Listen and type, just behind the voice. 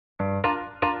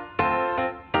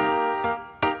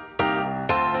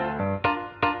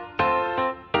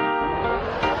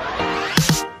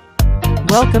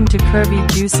Welcome to Curvy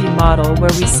Juicy Model,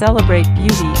 where we celebrate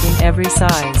beauty in every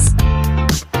size.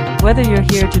 Whether you're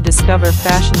here to discover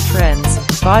fashion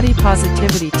trends, body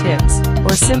positivity tips,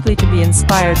 or simply to be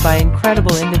inspired by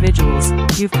incredible individuals,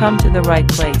 you've come to the right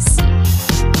place.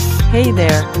 Hey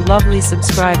there, lovely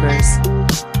subscribers.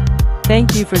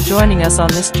 Thank you for joining us on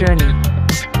this journey.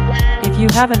 If you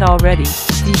haven't already,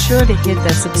 be sure to hit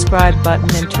that subscribe button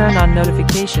and turn on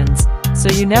notifications, so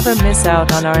you never miss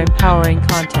out on our empowering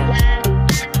content.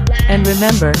 And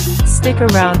remember, stick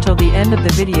around till the end of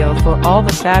the video for all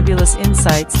the fabulous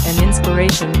insights and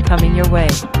inspiration coming your way.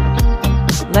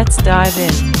 Let's dive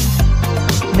in.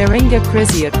 Neringa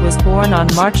Kriziute was born on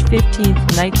March 15,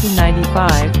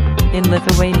 1995, in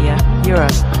Lithuania,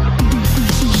 Europe.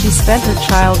 She spent her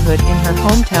childhood in her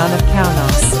hometown of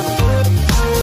Kaunas.